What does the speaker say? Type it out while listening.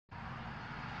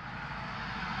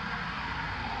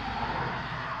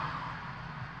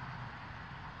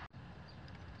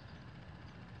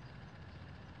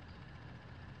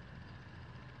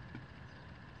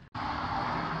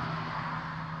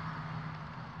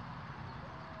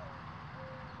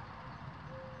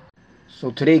So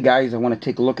today, guys, I want to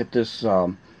take a look at this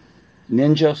Ninja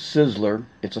Sizzler.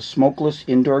 It's a smokeless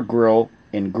indoor grill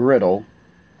in Griddle.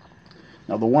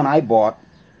 Now the one I bought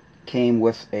came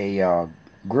with a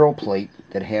grill plate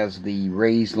that has the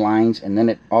raised lines, and then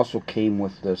it also came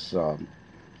with this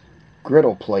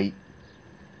griddle plate,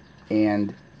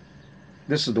 and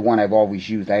this is the one I've always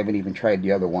used. I haven't even tried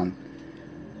the other one,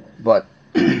 but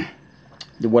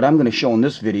what I'm going to show in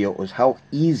this video is how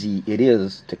easy it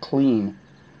is to clean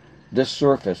this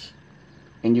surface.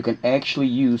 And you can actually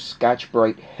use Scotch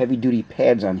Brite heavy duty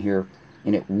pads on here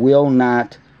and it will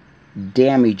not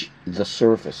damage the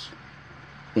surface.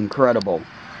 Incredible.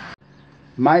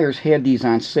 Myers had these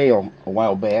on sale a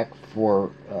while back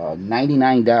for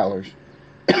 $99.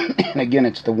 And again,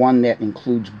 it's the one that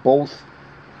includes both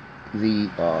the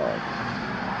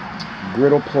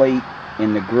griddle plate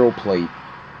and the grill plate,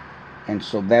 and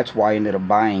so that's why I ended up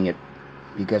buying it,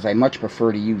 because I much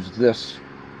prefer to use this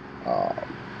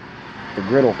the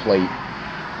griddle plate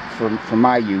for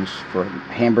my use for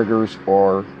hamburgers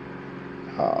or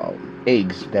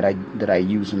eggs that I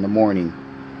use in the morning.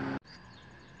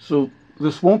 So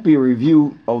this won't be a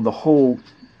review of the whole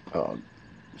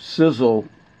Sizzle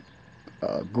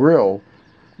griddle.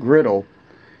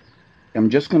 I'm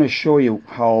just going to show you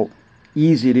how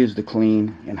easy it is to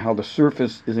clean and how the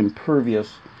surface is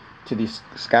impervious to these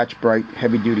Scotch Brite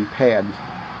heavy duty pads.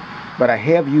 But I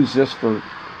have used this for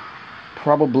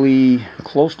probably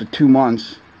close to 2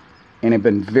 months, and I've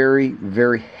been very,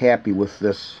 very happy with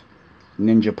this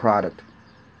Ninja product.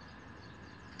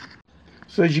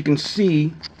 So as you can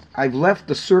see, I've left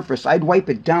the surface. I'd wipe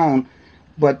it down,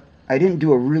 but I didn't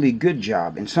do a really good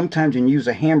job, and sometimes when you use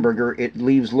a hamburger it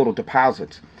leaves little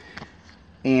deposits,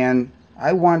 and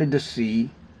I wanted to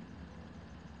see,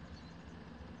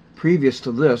 previous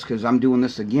to this, because I'm doing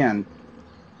this again,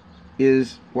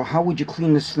 is, well, how would you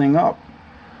clean this thing up?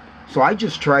 So I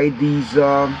just tried these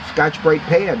Scotch Brite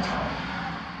pads.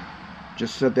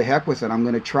 Just said the heck with it, I'm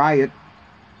going to try it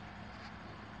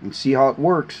and see how it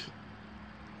works.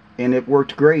 And it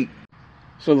worked great.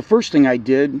 So the first thing I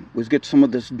did was get some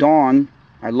of this Dawn.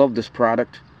 I love this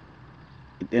product.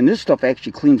 And this stuff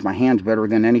actually cleans my hands better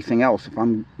than anything else.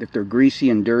 If they're greasy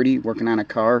and dirty working on a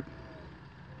car,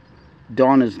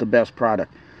 Dawn is the best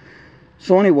product.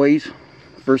 So anyways,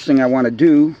 first thing I want to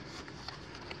do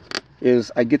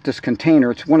is I get this container.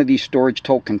 It's one of these storage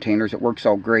tote containers. It works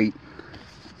out great.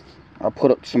 I'll put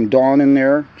up some Dawn in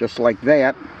there just like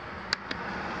that.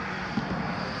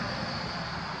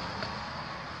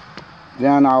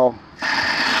 Then I'll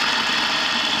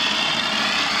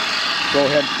go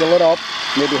ahead and fill it up,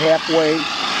 maybe halfway.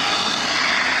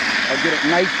 I'll get it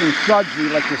nice and sudsy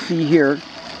like you see here,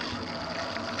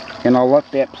 and I'll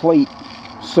let that plate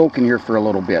soak in here for a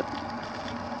little bit.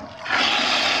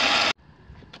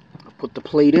 I'll put the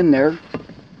plate in there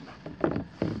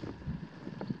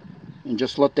and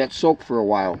just let that soak for a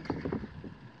while.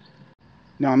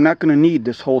 Now I'm not going to need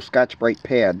this whole Scotch Brite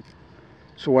pad,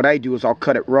 so what I do is I'll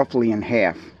cut it roughly in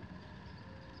half.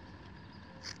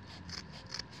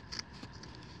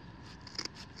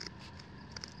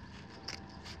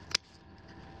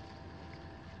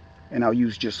 And I'll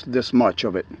use just this much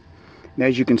of it. And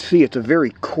as you can see, it's a very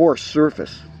coarse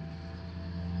surface.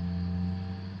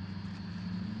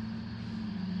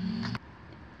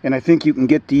 And I think you can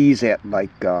get these at,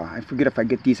 like, I forget if I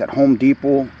get these at Home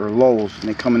Depot or Lowe's, and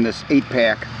they come in this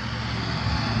 8-pack.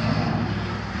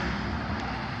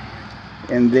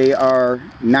 And they are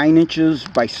 9 inches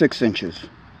by 6 inches.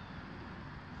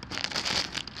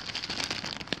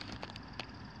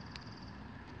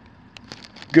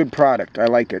 Good product. I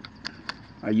like it.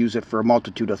 I use it for a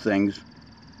multitude of things.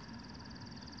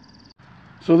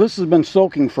 So this has been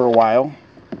soaking for a while.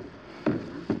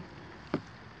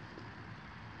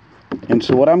 And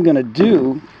so what I'm going to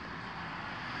do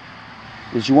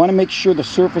is, you want to make sure the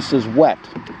surface is wet.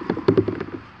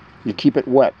 You keep it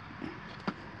wet.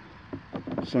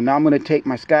 So now I'm going to take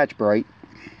my Scotch Brite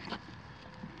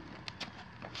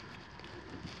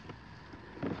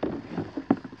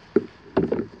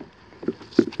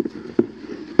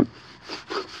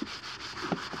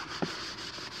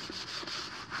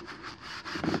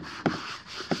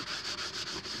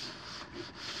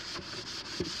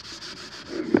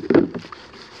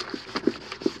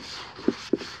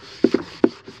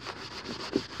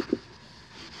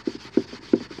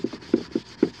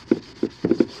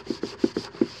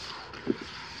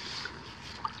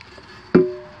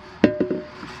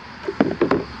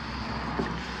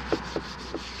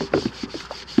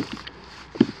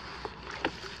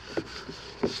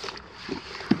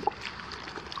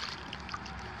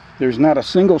There's not a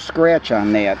single scratch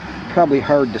on that. Probably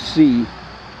hard to see.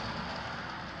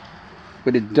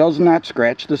 but it does not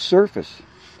scratch the surface.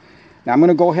 Now I'm going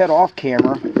to go ahead off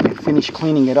camera and finish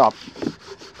cleaning it up,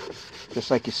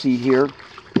 just like you see here,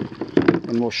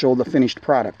 and we'll show the finished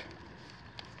product.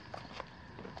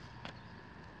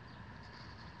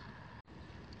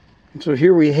 And so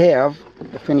here we have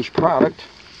the finished product.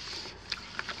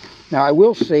 Now I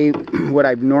will say what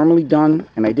I've normally done,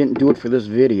 and I didn't do it for this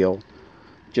video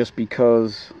just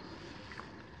because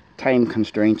time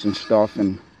constraints and stuff,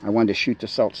 and I wanted to shoot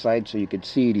this outside so you could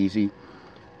see it easy.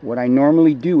 What I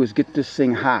normally do is get this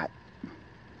thing hot.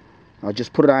 I'll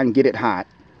just put it on and get it hot.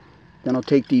 Then I'll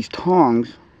take these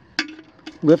tongs,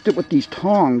 lift it with these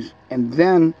tongs, and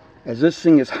then as this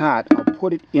thing is hot, I'll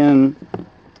put it in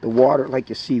the water like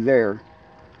you see there,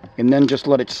 and then just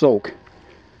let it soak.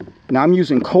 Now I'm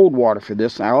using cold water for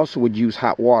this. I also would use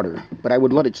hot water, but I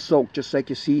would let it soak just like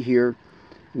you see here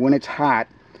when it's hot,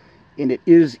 and it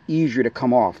is easier to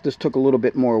come off. This took a little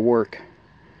bit more work,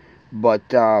 but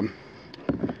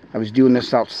I was doing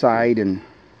this outside, and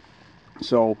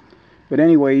so, but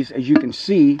anyways, as you can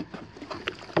see,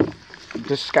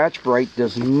 this Scotch Brite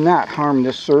does not harm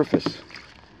this surface.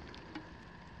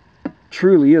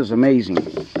 Truly is amazing.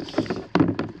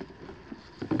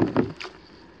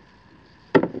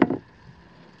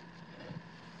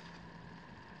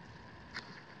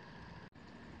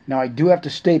 Now I do have to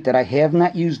state that I have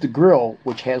not used the grill,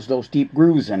 which has those deep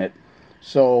grooves in it,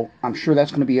 so I'm sure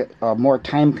that's going to be more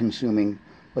time consuming.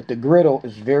 But the griddle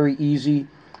is very easy.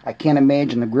 I can't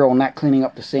imagine the grill not cleaning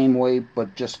up the same way,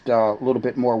 but just a little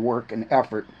bit more work and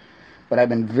effort. But I've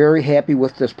been very happy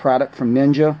with this product from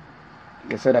Ninja.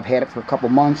 Like I said, I've had it for a couple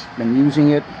months, been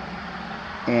using it,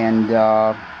 and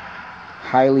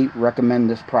highly recommend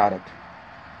this product.